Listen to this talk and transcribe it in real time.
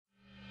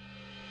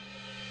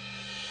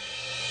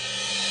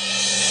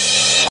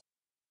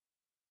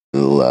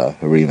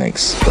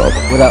remix.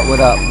 What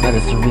up,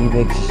 Medicine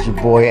Remix, it's your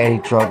boy Eddie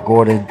Truck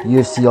Gordon,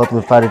 UFC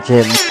Ultimate Fighter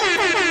Champ.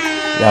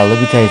 Yeah,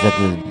 let me tell you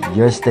something,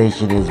 your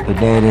station is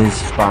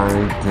bananas,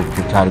 inspiring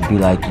to try to be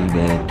like you,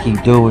 man.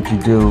 Keep doing what you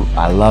do,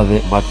 I love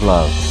it, much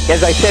love.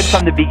 As I said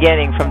from the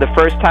beginning, from the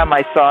first time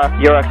I saw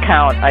your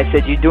account, I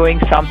said you're doing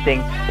something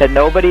that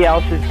nobody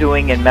else is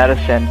doing in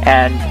medicine,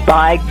 and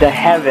by the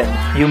heavens,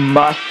 you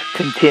must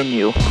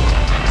continue.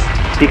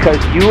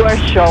 Because you are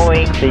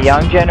showing the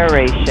young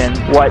generation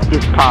what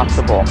is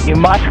possible. You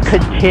must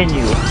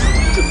continue.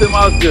 Kassim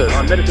Osgood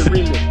on Medicine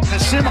Remix.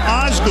 Kassim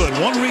Osgood,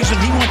 one reason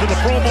he went to the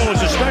Pro Bowl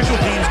as a special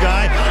teams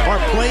guy are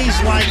plays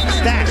like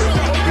that.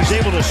 He's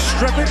able to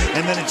strip it,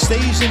 and then it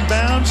stays in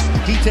bounds.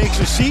 He takes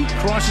a seat,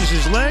 crosses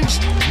his legs.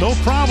 No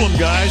problem,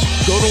 guys.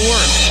 Go to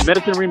work.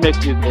 Medicine Remix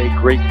is a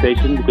great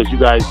station because you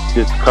guys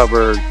just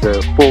cover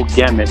the full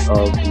gamut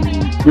of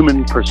the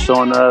human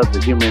persona,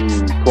 the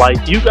human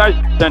plight. You guys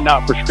send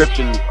out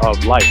prescriptions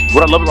of life.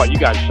 What I love about you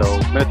guys' show,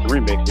 Medicine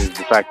Remix, is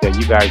the fact that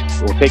you guys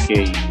will take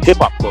a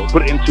hip-hop quote,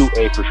 put it into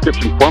a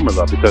prescription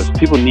formula because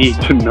people need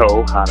to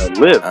know how to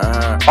live.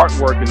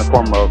 Artwork in the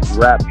form of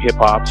rap,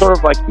 hip-hop, sort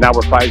of like now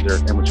we're Pfizer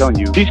and we're telling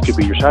you these could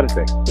be your side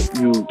effects. If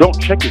you don't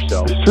check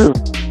yourself, it's true,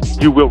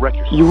 you will wreck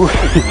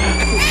yourself.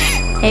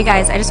 Hey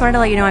guys, I just wanted to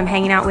let you know I'm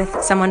hanging out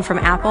with someone from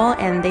Apple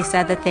and they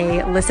said that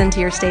they listened to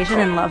your station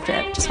and loved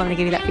it. Just wanted to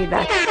give you that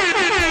feedback.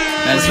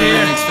 Medicine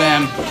Remix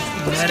fam.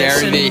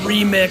 Scary Medicine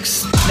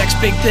Remix. Next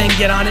big thing,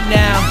 get on it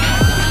now.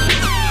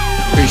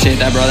 Appreciate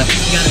that, brother.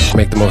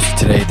 Make the most of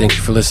today. Thank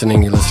you for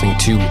listening. You're listening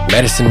to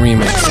Medicine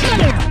Remix.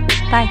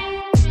 Bye.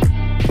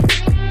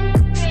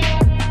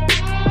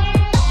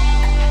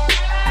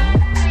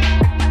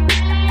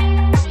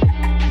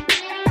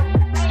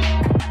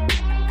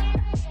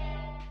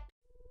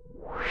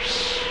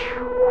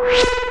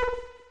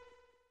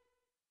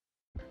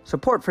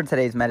 Support for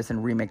today's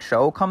Medicine Remix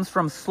show comes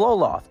from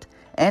Slowloft,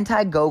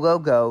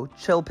 anti-go-go-go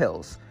chill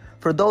pills,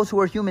 for those who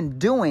are human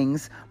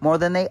doings more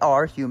than they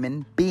are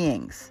human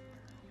beings.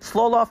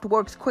 Slowloft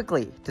works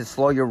quickly to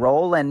slow your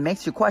roll and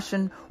makes you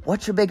question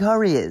what your big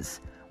hurry is.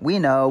 We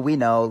know,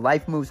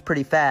 life moves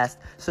pretty fast,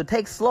 so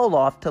take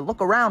Slowloft to look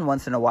around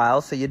once in a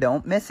while so you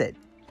don't miss it.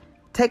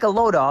 Take a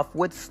load off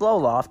with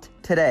Slowloft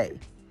today.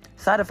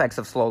 Side effects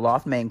of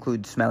Slowloft may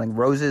include smelling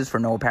roses for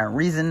no apparent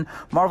reason,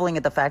 marveling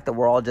at the fact that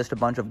we're all just a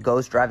bunch of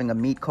ghosts driving a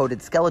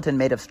meat-coated skeleton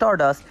made of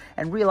stardust,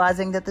 and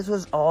realizing that this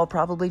was all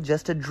probably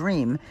just a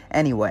dream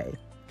anyway.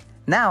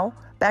 Now,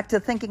 back to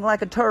thinking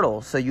like a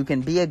turtle so you can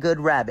be a good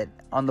rabbit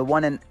on the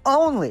one and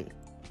only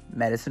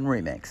Medicine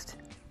Remixed.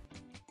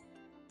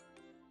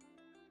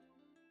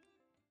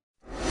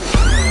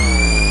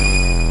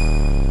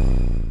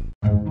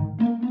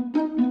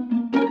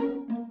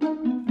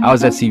 I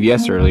was at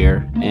CVS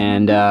earlier,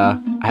 and I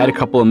had a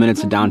couple of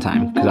minutes of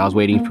downtime because I was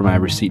waiting for my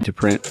receipt to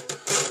print.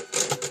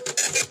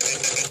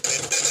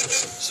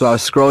 So I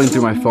was scrolling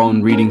through my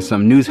phone reading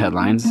some news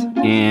headlines,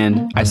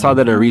 and I saw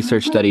that a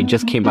research study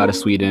just came out of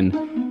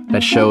Sweden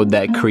that showed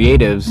that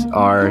creatives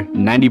are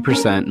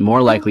 90%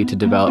 more likely to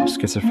develop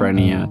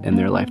schizophrenia in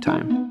their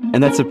lifetime.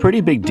 And that's a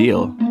pretty big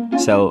deal.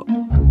 So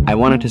I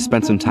wanted to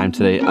spend some time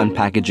today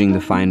unpackaging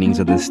the findings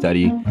of this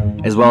study,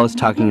 as well as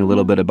talking a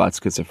little bit about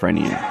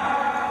schizophrenia.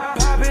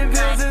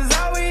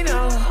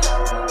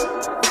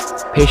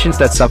 Patients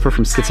that suffer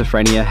from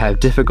schizophrenia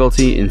have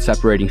difficulty in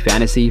separating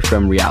fantasy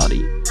from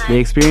reality. They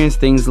experience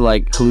things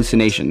like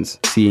hallucinations,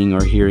 seeing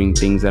or hearing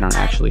things that aren't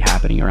actually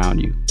happening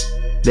around you.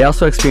 They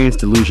also experience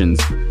delusions,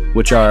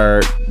 which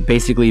are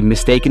basically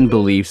mistaken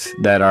beliefs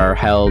that are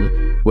held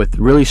with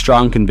really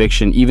strong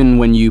conviction even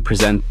when you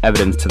present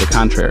evidence to the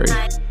contrary.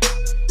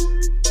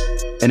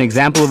 An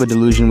example of a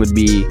delusion would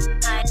be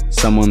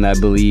someone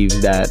that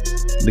believes that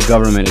the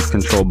government is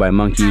controlled by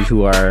monkeys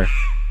who are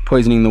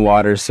poisoning the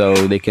water so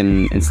they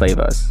can enslave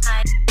us.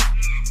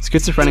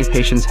 Schizophrenic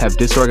patients have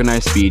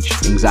disorganized speech,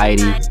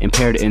 anxiety,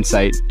 impaired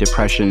insight,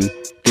 depression.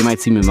 They might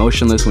seem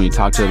emotionless when you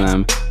talk to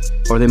them,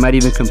 or they might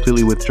even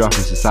completely withdraw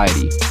from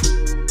society.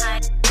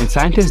 And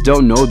scientists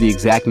don't know the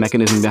exact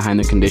mechanism behind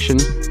the condition,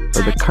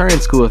 but the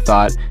current school of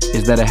thought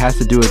is that it has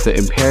to do with the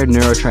impaired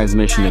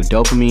neurotransmission of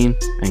dopamine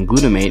and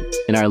glutamate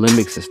in our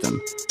limbic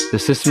system, the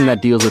system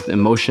that deals with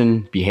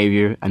emotion,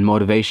 behavior, and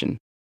motivation.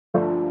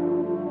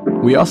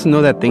 We also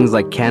know that things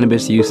like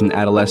cannabis use in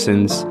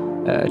adolescence,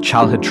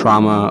 childhood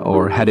trauma,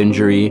 or head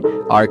injury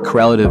are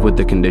correlative with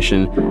the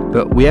condition,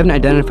 but we haven't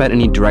identified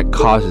any direct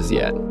causes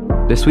yet.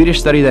 The Swedish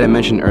study that I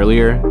mentioned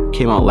earlier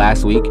came out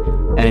last week,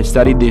 and it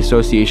studied the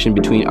association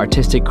between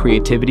artistic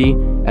creativity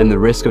and the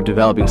risk of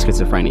developing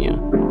schizophrenia.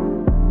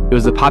 It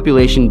was a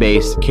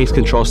population-based case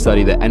control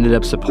study that ended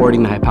up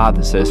supporting the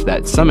hypothesis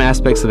that some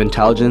aspects of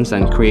intelligence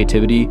and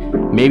creativity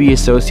may be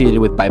associated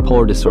with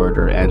bipolar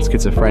disorder and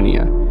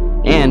schizophrenia,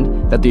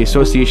 and that the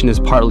association is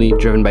partly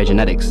driven by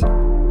genetics.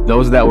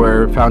 Those that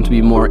were found to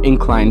be more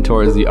inclined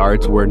towards the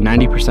arts were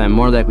 90%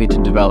 more likely to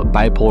develop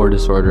bipolar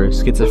disorder,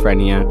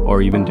 schizophrenia,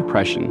 or even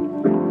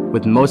depression,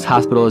 with most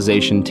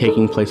hospitalization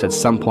taking place at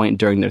some point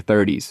during their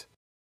 30s.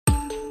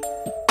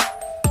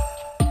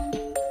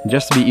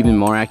 Just to be even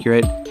more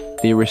accurate,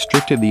 they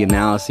restricted the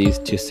analyses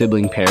to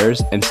sibling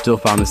pairs and still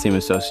found the same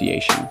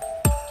association.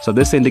 So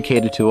this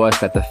indicated to us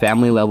that the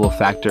family level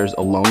factors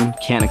alone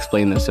can't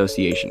explain the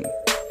association.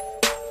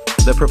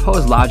 The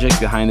proposed logic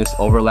behind this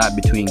overlap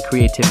between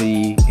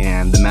creativity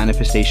and the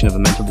manifestation of a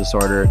mental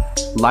disorder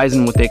lies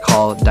in what they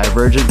call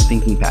divergent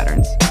thinking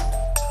patterns.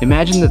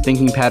 Imagine the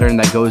thinking pattern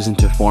that goes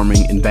into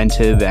forming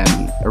inventive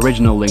and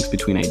original links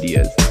between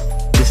ideas.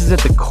 This is at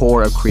the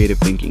core of creative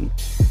thinking.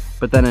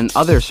 But then in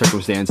other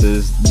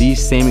circumstances,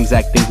 these same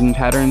exact thinking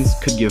patterns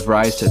could give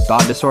rise to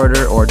thought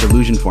disorder or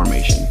delusion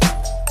formation.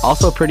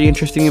 Also pretty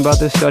interesting about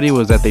this study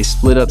was that they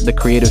split up the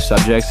creative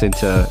subjects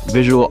into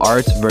visual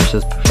arts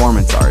versus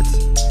performance arts.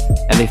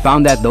 And they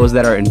found that those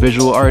that are in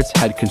visual arts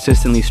had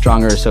consistently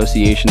stronger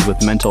associations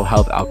with mental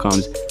health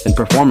outcomes than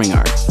performing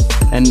arts.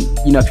 And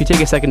if you take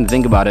a second to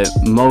think about it,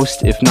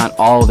 most, if not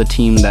all, of the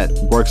team that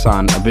works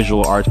on a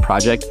visual arts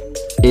project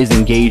is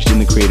engaged in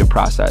the creative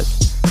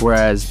process,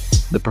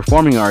 whereas the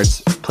performing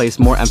arts place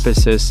more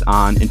emphasis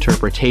on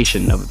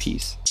interpretation of a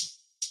piece.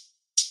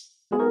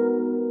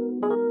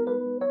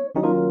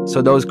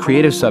 So those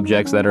creative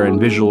subjects that are in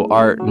visual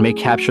art may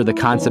capture the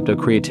concept of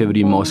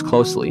creativity most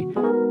closely.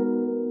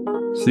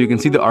 So you can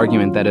see the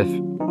argument that if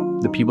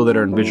the people that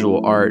are in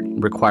visual art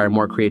require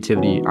more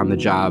creativity on the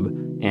job,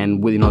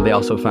 and they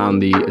also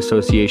found the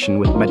association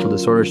with mental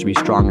disorders to be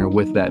stronger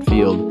with that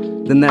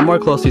field, then that more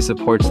closely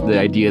supports the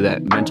idea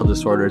that mental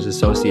disorder is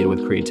associated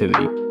with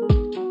creativity.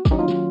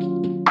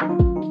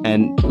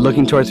 And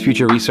looking towards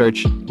future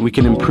research, we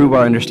can improve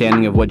our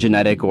understanding of what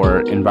genetic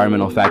or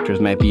environmental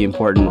factors might be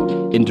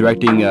important in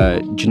directing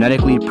a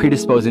genetically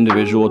predisposed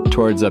individual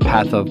towards a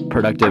path of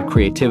productive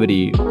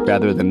creativity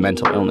rather than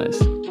mental illness.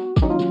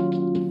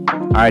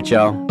 Alright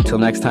y'all, till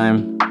next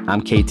time, I'm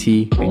KT,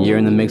 and you're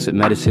in the Mix with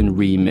Medicine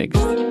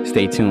Remixed.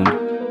 Stay tuned.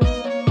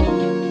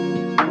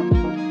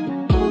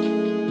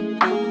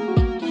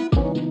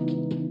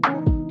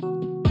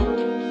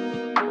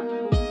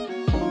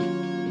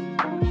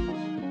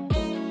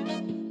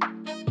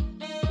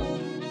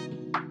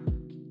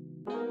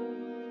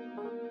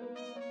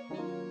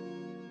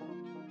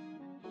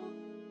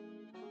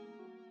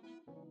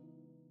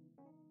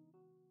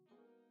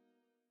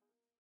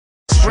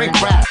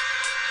 Straight rap.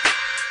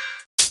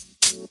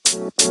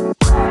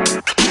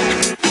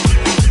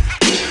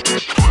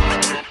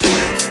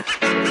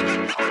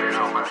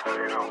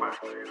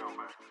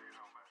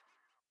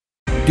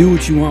 Do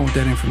what you want with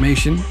that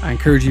information. I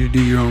encourage you to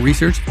do your own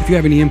research. If you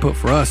have any input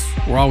for us,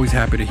 we're always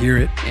happy to hear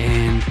it.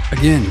 And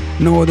again,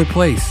 no other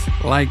place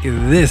like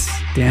this,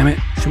 damn it.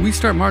 Should we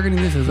start marketing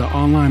this as an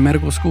online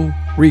medical school?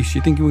 Reese,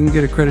 you think we can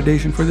get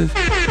accreditation for this?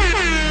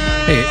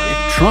 Hey,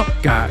 if Trump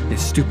got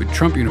his stupid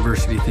Trump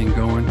University thing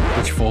going,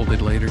 which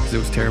folded later because it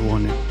was terrible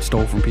and it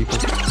stole from people.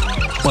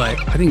 But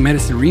I think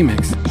Medicine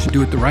Remix should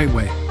do it the right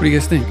way. What do you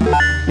guys think?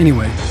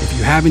 Anyway, if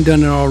you haven't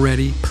done it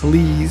already,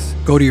 please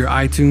go to your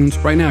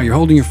iTunes. Right now, you're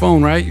holding your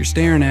phone, right? You're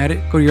staring at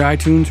it. Go to your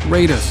iTunes,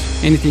 rate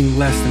us. Anything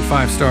less than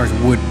 5 stars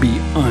would be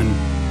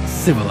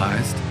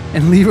uncivilized.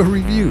 And leave a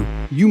review.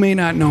 You may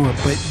not know it,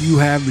 but you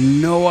have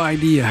no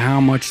idea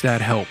how much that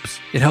helps.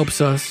 It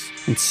helps us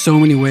in so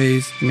many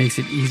ways. It makes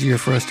it easier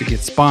for us to get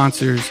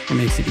sponsors. It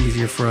makes it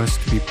easier for us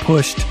to be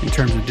pushed in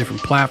terms of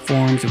different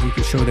platforms. If we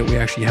can show that we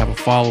actually have a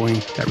following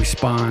that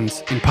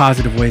responds in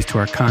positive ways to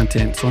our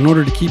content. So in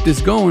order to keep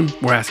this going,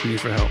 we're asking you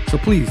for help. So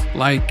please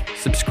like,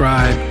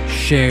 subscribe,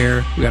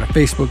 share. We got a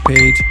Facebook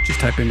page. Just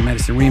type in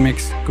Medicine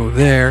Remix. Go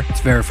there.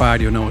 It's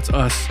verified. You'll know it's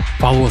us.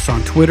 Follow us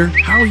on Twitter.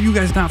 How are you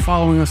guys not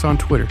following us on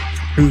Twitter?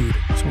 It's rude.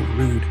 So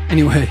rude.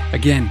 Anyway,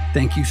 again,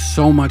 thank you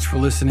so much for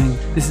listening.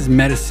 This is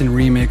Medicine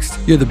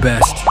Remixed. You're the best.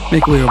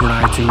 Make way over to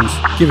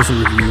iTunes. Give us a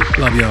review.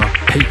 Love y'all.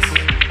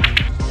 Peace.